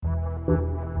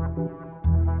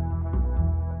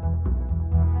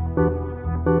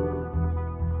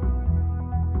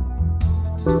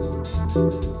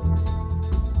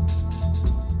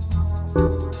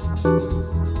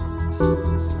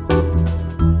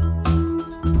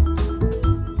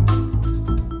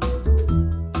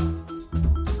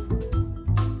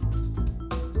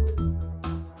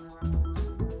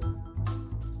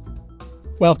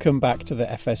Welcome back to the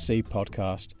FSC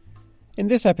podcast. In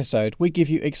this episode, we give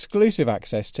you exclusive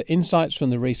access to insights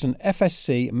from the recent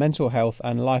FSC Mental Health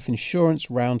and Life Insurance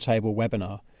Roundtable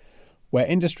webinar, where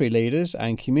industry leaders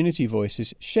and community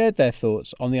voices shared their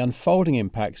thoughts on the unfolding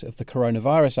impacts of the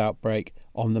coronavirus outbreak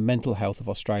on the mental health of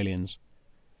Australians.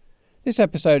 This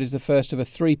episode is the first of a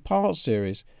three-part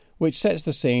series which sets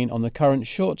the scene on the current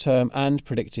short-term and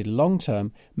predicted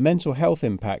long-term mental health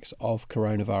impacts of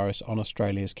coronavirus on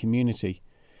Australia's community.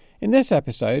 In this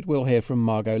episode, we'll hear from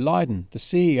Margot Lydon, the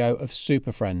CEO of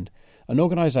Superfriend, an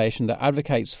organisation that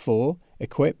advocates for,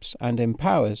 equips and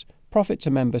empowers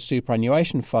profit-to-member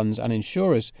superannuation funds and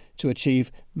insurers to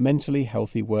achieve mentally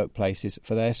healthy workplaces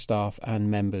for their staff and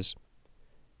members.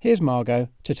 Here's Margot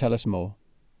to tell us more.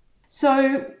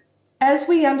 So, as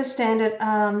we understand it,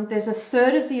 there's a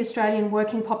third of the Australian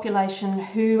working population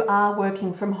who are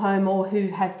working from home or who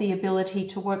have the ability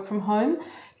to work from home.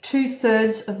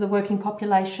 2/3 of the working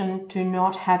population do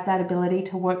not have that ability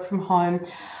to work from home.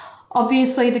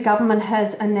 Obviously, the government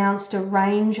has announced a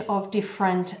range of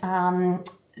different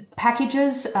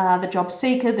packages, the job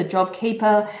seeker, the job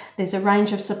keeper. There's a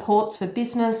range of supports for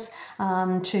business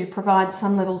to provide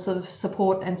some levels of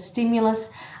support and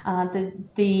stimulus.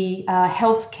 The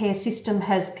healthcare system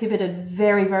has pivoted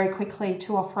very, very quickly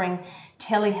to offering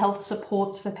telehealth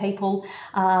supports for people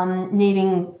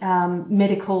needing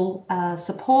medical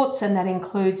supports, and that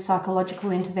includes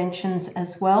psychological interventions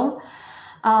as well.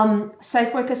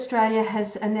 Safe Work Australia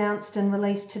has announced and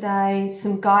released today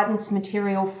some guidance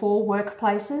material for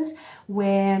workplaces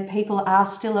where people are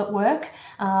still at work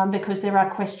because there are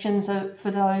questions for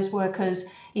those workers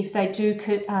if they do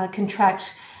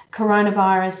contract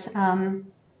coronavirus.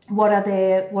 What are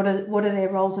their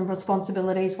roles and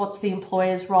responsibilities? What's the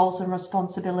employer's roles and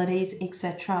responsibilities,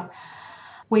 etc.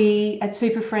 We at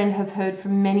Superfriend have heard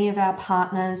from many of our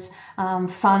partners,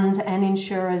 funds and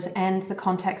insurers and the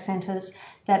contact centres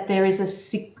that there is a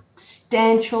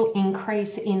substantial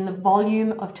increase in the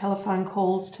volume of telephone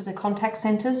calls to the contact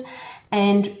centres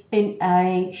and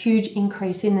a huge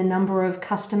increase in the number of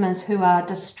customers who are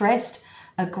distressed,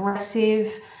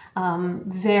 aggressive,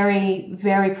 very,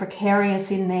 very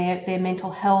precarious in their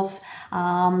mental health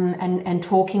and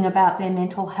talking about their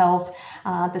mental health,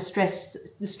 the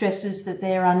stresses that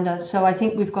they're under. So I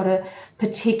think we've got a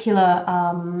particular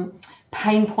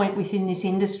pain point within this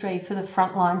industry for the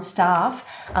frontline staff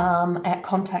at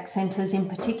contact centres in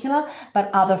particular, but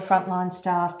other frontline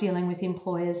staff dealing with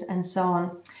employers and so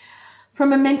on.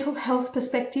 From a mental health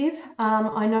perspective,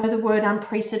 I know the word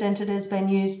unprecedented has been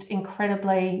used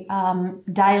incredibly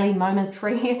daily,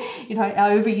 momentary,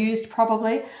 overused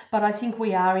probably, but I think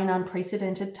we are in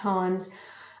unprecedented times.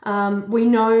 We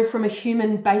know from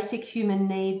a basic human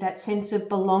need that sense of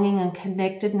belonging and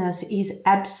connectedness is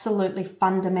absolutely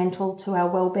fundamental to our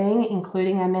well-being,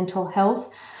 including our mental health.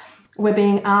 We're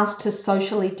being asked to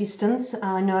socially distance.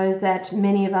 I know that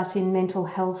many of us in mental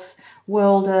health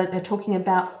world are talking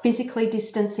about physically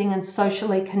distancing and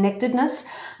socially connectedness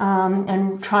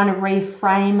and trying to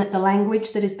reframe the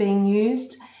language that is being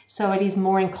used so it is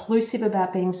more inclusive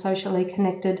about being socially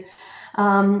connected.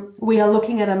 We are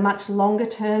looking at a much longer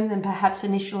term than perhaps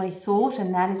initially thought,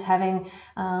 and that is having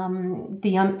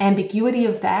the ambiguity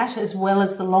of that as well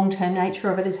as the long-term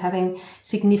nature of it is having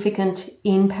significant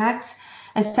impacts.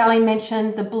 As Sally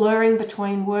mentioned, the blurring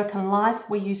between work and life.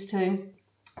 We used to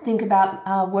think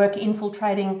about work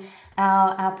infiltrating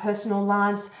our personal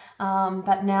lives,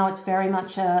 but now it's very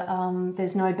much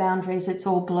there's no boundaries, it's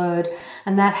all blurred,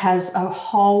 and that has a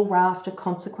whole raft of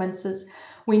consequences.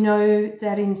 We know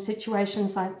that in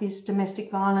situations like this, domestic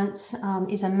violence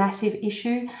is a massive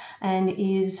issue and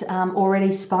is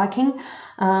already spiking.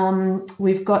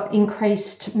 We've got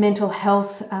increased mental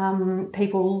health,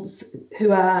 people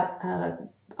who are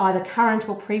either current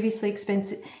or previously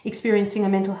experiencing a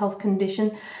mental health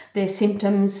condition. Their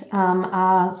symptoms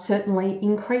are certainly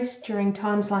increased during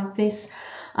times like this.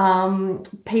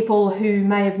 People who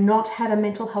may have not had a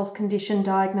mental health condition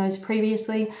diagnosed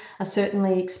previously are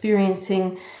certainly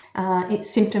experiencing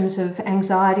symptoms of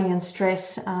anxiety and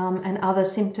stress and other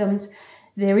symptoms.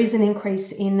 There is an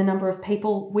increase in the number of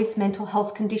people with mental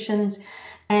health conditions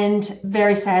and,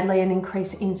 very sadly, an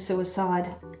increase in suicide.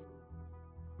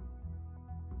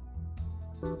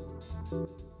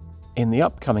 In the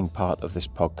upcoming part of this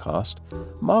podcast,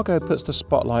 Margot puts the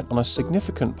spotlight on a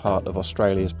significant part of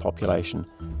Australia's population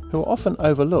who are often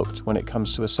overlooked when it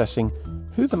comes to assessing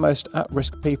who the most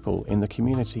at-risk people in the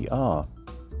community are.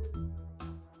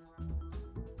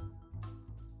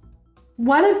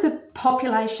 One of the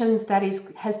populations that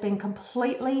has been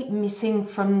completely missing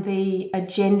from the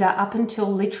agenda up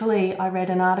until literally I read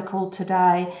an article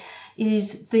today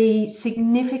is the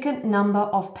significant number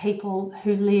of people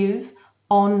who live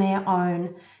on their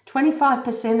own.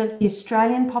 25% of the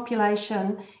Australian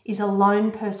population is a lone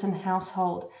person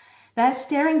household. They're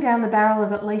staring down the barrel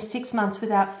of at least 6 months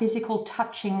without physical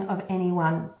touching of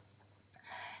anyone.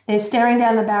 They're staring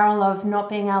down the barrel of not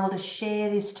being able to share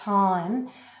this time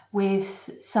with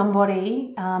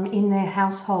somebody in their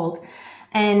household.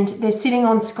 And they're sitting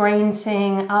on screen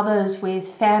seeing others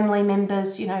with family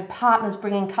members, partners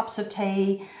bringing cups of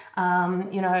tea,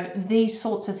 these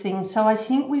sorts of things. So I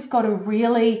think we've got to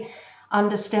really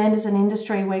understand as an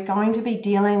industry, we're going to be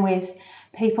dealing with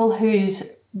people whose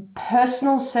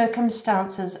personal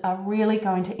circumstances are really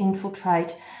going to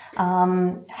infiltrate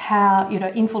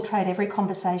infiltrate every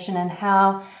conversation and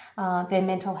how their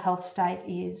mental health state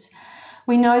is.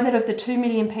 We know that of the 2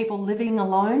 million people living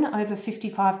alone, over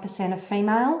 55% are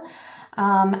female,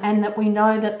 and that we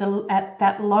know that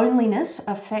that loneliness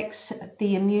affects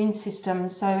the immune system.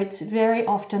 So it's very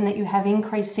often that you have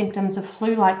increased symptoms of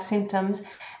flu-like symptoms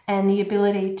and the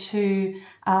ability to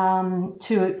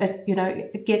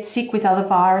get sick with other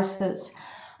viruses.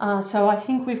 So I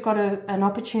think we've got an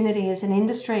opportunity as an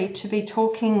industry to be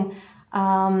talking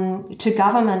to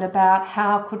government about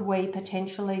how could we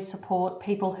potentially support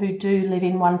people who do live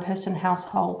in one-person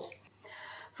households.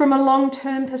 From a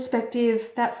long-term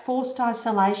perspective, that forced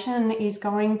isolation is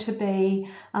going to be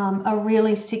a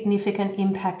really significant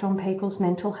impact on people's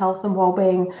mental health and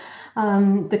well-being.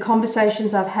 The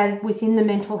conversations I've had within the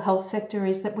mental health sector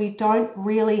is that we don't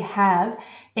really have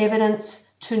evidence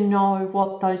to know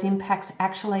what those impacts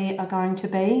actually are going to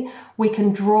be. We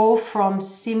can draw from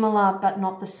similar but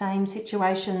not the same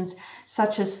situations,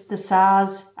 such as the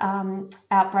SARS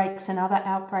outbreaks and other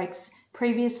outbreaks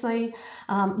previously,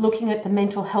 looking at the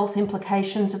mental health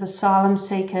implications of asylum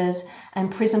seekers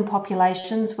and prison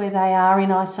populations where they are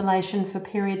in isolation for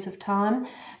periods of time.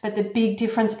 But the big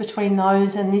difference between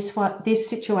those and this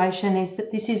situation is that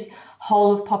this is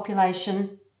whole of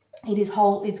population. It's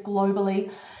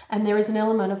globally, and there is an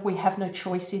element of we have no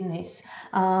choice in this.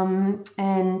 When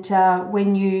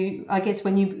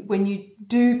you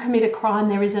do commit a crime,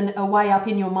 there is a way up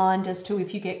in your mind as to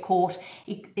if you get caught,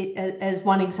 as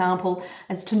one example,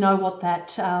 as to know what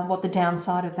the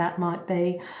downside of that might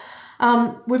be.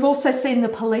 We've also seen the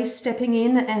police stepping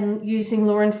in and using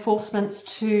law enforcement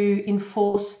to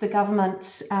enforce the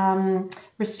government's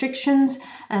restrictions.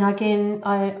 And again,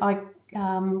 I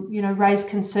raise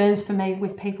concerns for me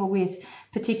with people with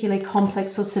particularly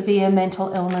complex or severe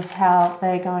mental illness, how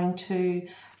they're going to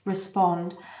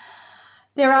respond.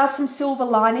 There are some silver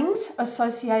linings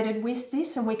associated with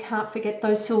this, and we can't forget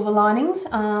those silver linings.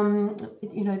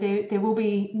 There will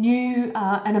be new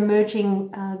and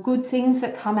emerging good things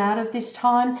that come out of this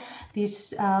time. The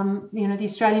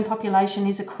Australian population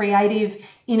is a creative,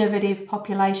 innovative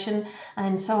population,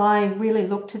 and so I really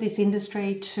look to this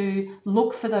industry to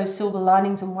look for those silver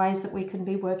linings and ways that we can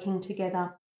be working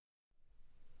together.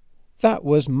 That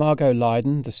was Margot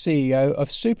Lydon, the CEO of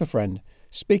Superfriend,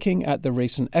 speaking at the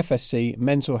recent FSC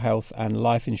Mental Health and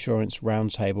Life Insurance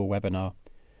Roundtable webinar.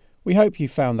 We hope you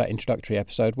found that introductory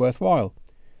episode worthwhile.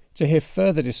 To hear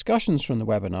further discussions from the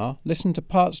webinar, listen to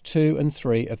parts 2 and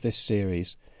 3 of this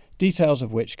series, details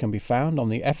of which can be found on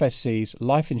the FSC's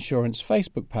Life Insurance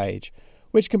Facebook page,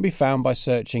 which can be found by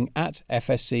searching at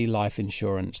FSC Life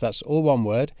Insurance. That's all one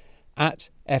word, at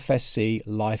FSC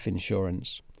Life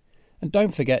Insurance. And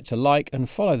don't forget to like and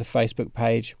follow the Facebook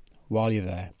page while you're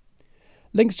there.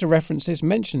 Links to references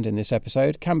mentioned in this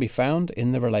episode can be found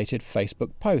in the related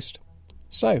Facebook post.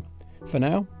 So, for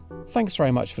now, thanks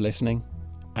very much for listening,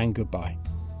 and goodbye.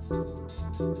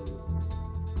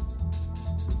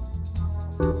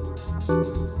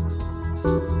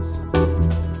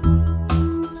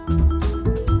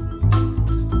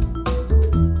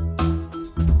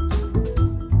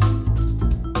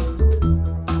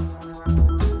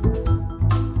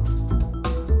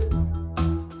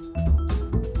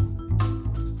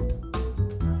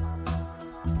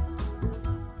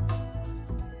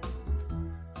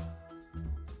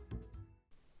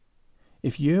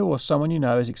 If you or someone you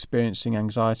know is experiencing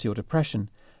anxiety or depression,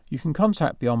 you can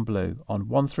contact Beyond Blue on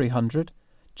 1300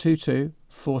 22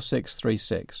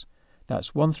 4636.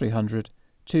 That's 1300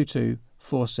 22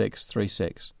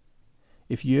 4636.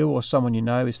 If you or someone you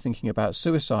know is thinking about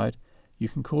suicide, you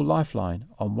can call Lifeline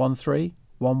on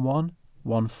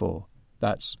 131114.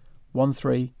 That's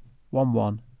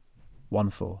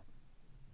 131114.